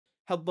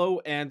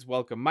Hello and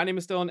welcome. My name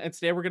is Dylan, and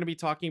today we're going to be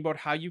talking about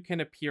how you can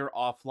appear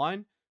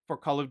offline for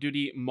Call of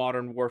Duty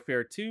Modern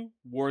Warfare 2,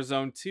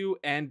 Warzone 2,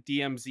 and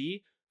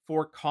DMZ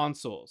for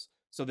consoles.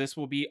 So this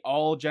will be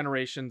all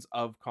generations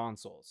of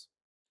consoles.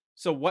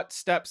 So what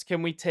steps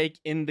can we take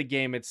in the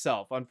game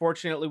itself?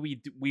 Unfortunately,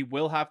 we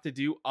will have to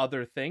do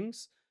other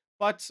things,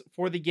 but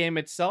for the game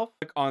itself,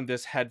 click on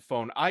this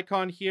headphone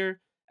icon here,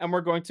 and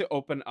we're going to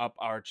open up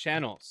our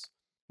channels.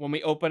 When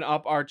we open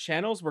up our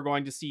channels, we're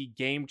going to see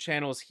game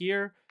channels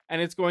here,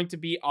 and it's going to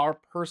be our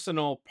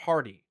personal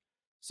party.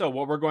 So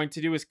what we're going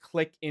to do is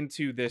click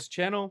into this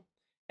channel,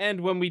 and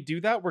when we do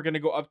that, we're going to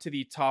go up to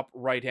the top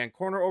right hand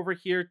corner over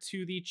here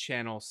to the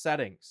channel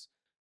settings.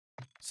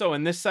 So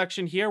in this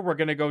section here, we're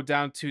going to go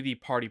down to the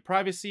party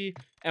privacy,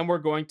 and we're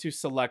going to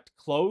select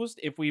closed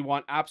if we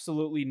want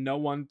absolutely no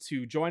one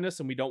to join us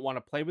and we don't want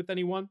to play with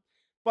anyone.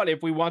 But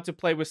if we want to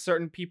play with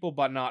certain people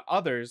but not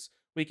others,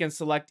 we can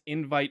select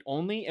invite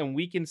only, and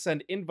we can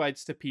send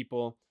invites to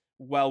people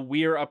while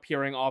we're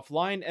appearing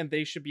offline, and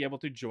they should be able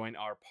to join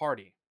our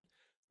party.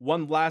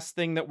 One last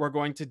thing that we're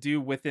going to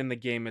do within the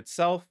game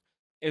itself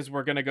is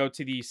we're going to go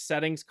to the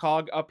settings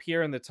cog up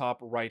here in the top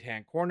right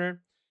hand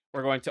corner.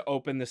 We're going to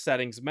open the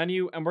settings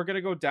menu, and we're going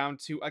to go down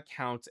to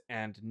account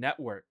and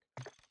network.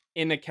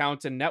 In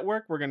account and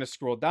network, we're going to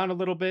scroll down a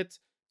little bit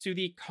to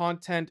the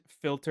content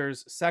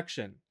filters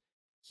section.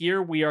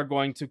 Here we are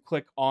going to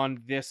click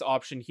on this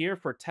option here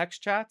for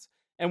text chat,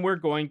 and we're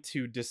going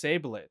to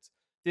disable it.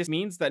 This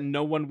means that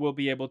no one will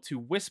be able to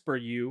whisper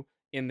you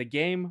in the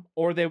game,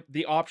 or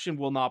the option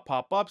will not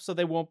pop up, so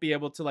they won't be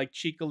able to like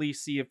cheekily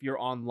see if you're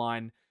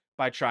online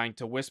by trying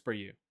to whisper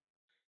you.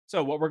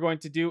 So what we're going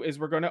to do is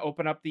we're going to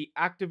open up the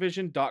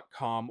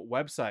Activision.com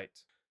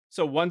website.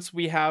 So once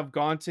we have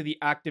gone to the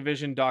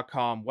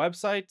Activision.com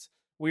website,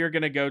 we are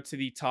going to go to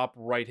the top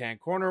right-hand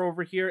corner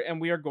over here, and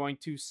we are going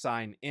to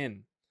sign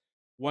in.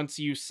 Once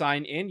you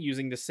sign in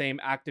using the same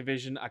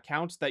Activision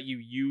account that you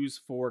use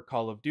for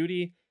Call of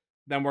Duty,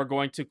 then we're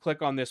going to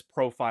click on this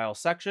profile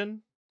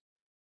section.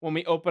 When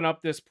we open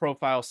up this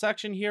profile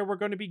section here, we're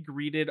going to be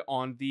greeted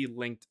on the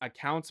linked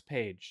accounts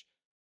page.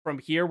 From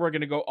here, we're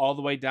going to go all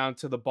the way down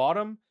to the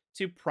bottom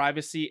to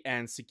privacy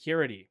and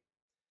security.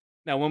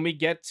 Now, when we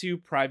get to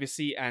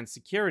privacy and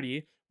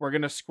security, we're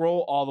going to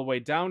scroll all the way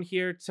down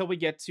here till we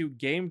get to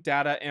game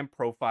data and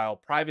profile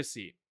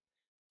privacy.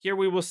 Here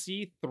we will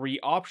see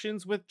three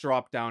options with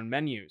drop-down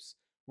menus.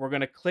 We're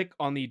going to click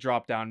on the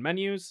drop-down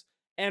menus,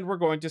 and we're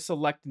going to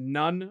select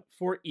none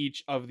for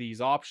each of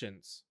these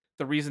options.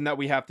 The reason that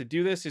we have to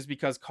do this is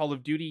because Call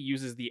of Duty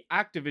uses the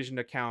Activision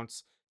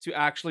accounts to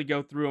actually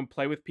go through and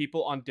play with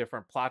people on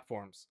different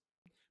platforms.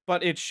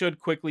 But it should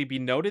quickly be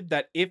noted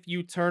that if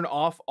you turn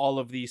off all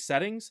of these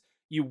settings,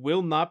 you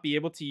will not be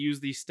able to use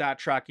the stat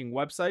tracking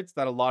websites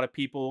that a lot of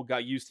people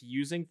got used to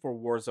using for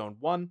Warzone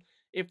 1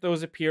 if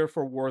those appear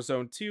for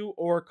Warzone 2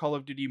 or Call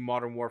of Duty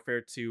Modern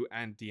Warfare 2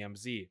 and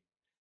DMZ.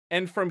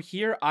 And from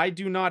here, I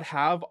do not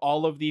have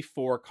all of the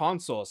four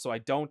consoles, so I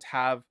don't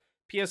have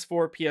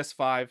PS4,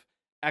 PS5,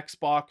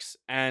 Xbox,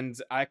 and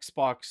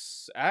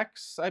Xbox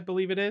X, I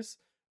believe it is,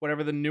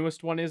 whatever the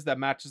newest one is that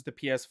matches the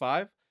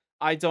PS5.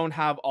 I don't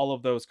have all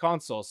of those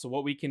consoles. So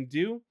what we can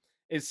do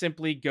is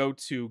simply go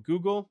to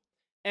Google,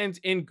 and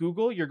in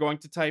Google, you're going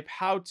to type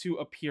how to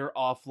appear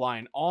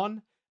offline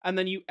on, and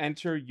then you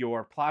enter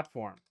your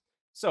platform.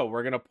 So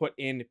we're going to put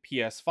in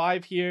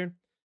PS5 here,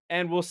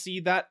 and we'll see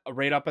that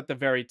right up at the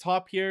very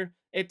top here,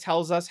 it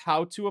tells us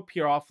how to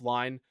appear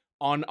offline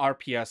on our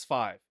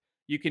PS5.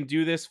 You can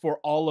do this for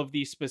all of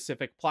these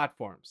specific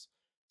platforms.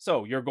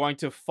 So you're going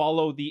to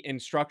follow the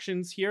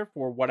instructions here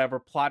for whatever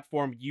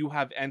platform you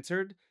have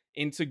entered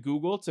into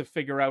Google to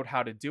figure out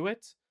how to do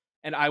it.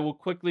 And I will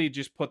quickly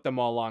just put them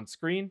all on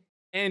screen.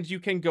 And you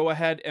can go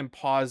ahead and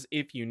pause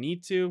if you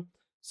need to.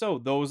 So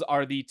those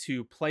are the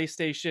two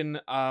PlayStation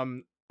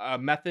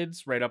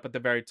methods right up at the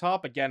very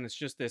top. Again, it's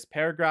just this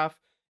paragraph.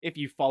 If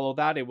you follow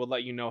that, it will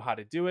let you know how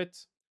to do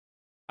it.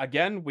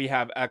 Again, we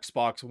have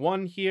Xbox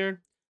One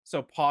here.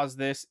 So pause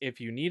this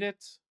if you need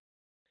it.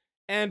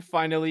 And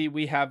finally,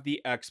 we have the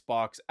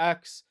Xbox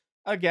X.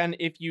 Again,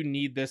 if you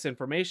need this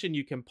information,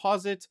 you can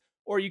pause it,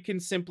 or you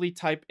can simply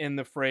type in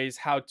the phrase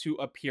how to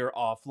appear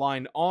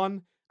offline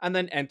on, and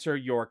then enter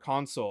your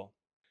console.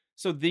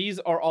 So these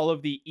are all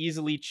of the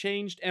easily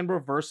changed and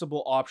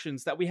reversible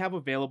options that we have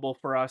available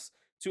for us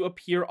to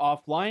appear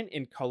offline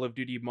in Call of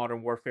Duty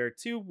Modern Warfare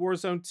 2,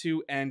 Warzone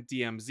 2, and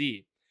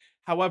DMZ.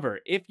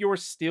 However, if you're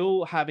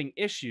still having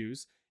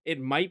issues, it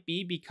might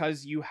be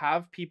because you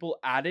have people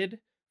added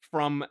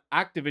from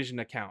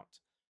Activision account.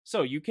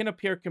 So you can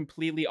appear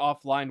completely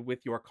offline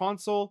with your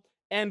console,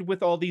 and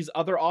with all these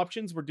other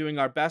options, we're doing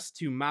our best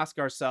to mask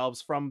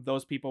ourselves from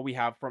those people we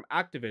have from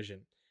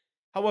Activision.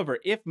 However,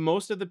 if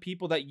most of the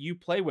people that you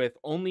play with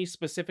only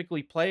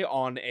specifically play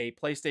on a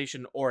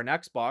PlayStation or an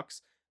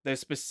Xbox, the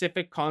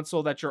specific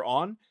console that you're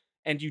on,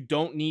 and you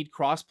don't need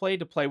crossplay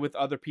to play with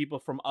other people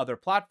from other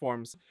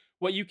platforms,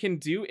 what you can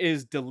do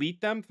is delete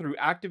them through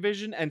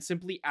Activision and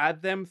simply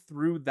add them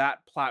through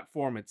that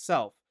platform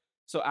itself.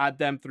 So add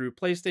them through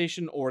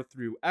PlayStation or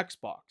through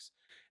Xbox.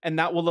 and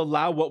that will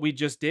allow what we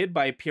just did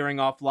by appearing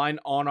offline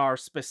on our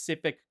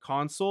specific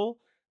console.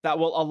 That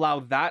will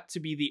allow that to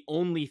be the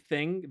only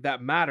thing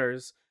that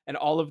matters, and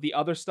all of the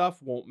other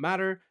stuff won't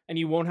matter, and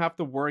you won't have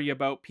to worry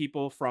about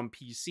people from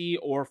PC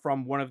or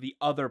from one of the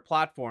other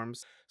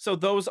platforms. So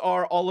those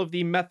are all of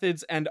the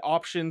methods and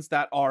options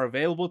that are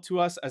available to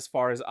us as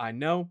far as I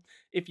know.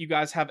 If you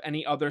guys have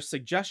any other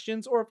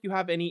suggestions or if you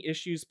have any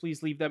issues,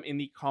 please leave them in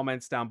the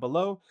comments down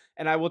below,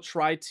 and I will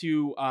try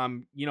to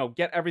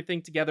get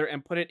everything together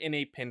and put it in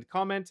a pinned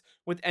comment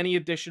with any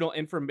additional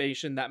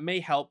information that may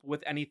help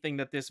with anything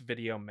that this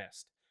video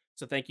missed.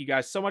 So thank you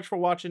guys so much for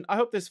watching. I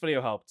hope this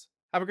video helped.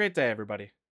 Have a great day, everybody.